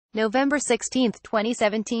November 16,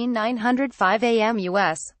 2017, 9:05 AM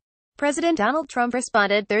U.S. President Donald Trump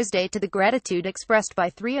responded Thursday to the gratitude expressed by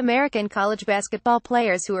three American college basketball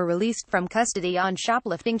players who were released from custody on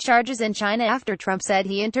shoplifting charges in China after Trump said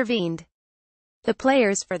he intervened. The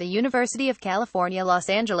players for the University of California, Los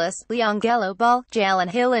Angeles, LiAngelo Ball, Jalen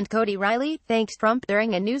Hill and Cody thanked Trump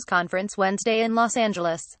during a news conference Wednesday in Los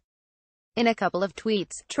Angeles. In a couple of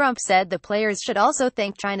tweets, Trump said the players should also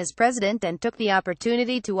thank China's president and took the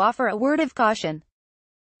opportunity to offer a word of caution.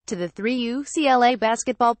 To the three UCLA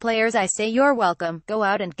basketball players, I say you're welcome. Go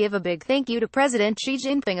out and give a big thank you to President Xi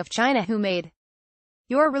Jinping of China, who made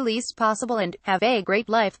your release possible, and have a great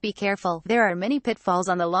life. Be careful. There are many pitfalls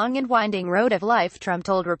on the long and winding road of life. Trump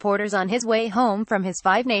told reporters on his way home from his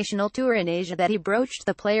five-national tour in Asia that he broached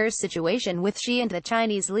the players' situation with Xi and the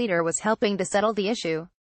Chinese leader was helping to settle the issue.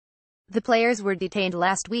 The players were detained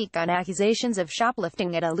last week on accusations of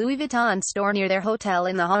shoplifting at a Louis Vuitton store near their hotel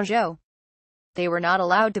in the Hangzhou. They were not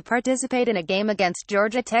allowed to participate in a game against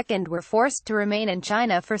Georgia Tech and were forced to remain in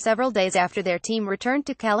China for several days after their team returned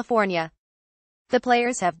to California. The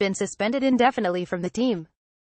players have been suspended indefinitely from the team.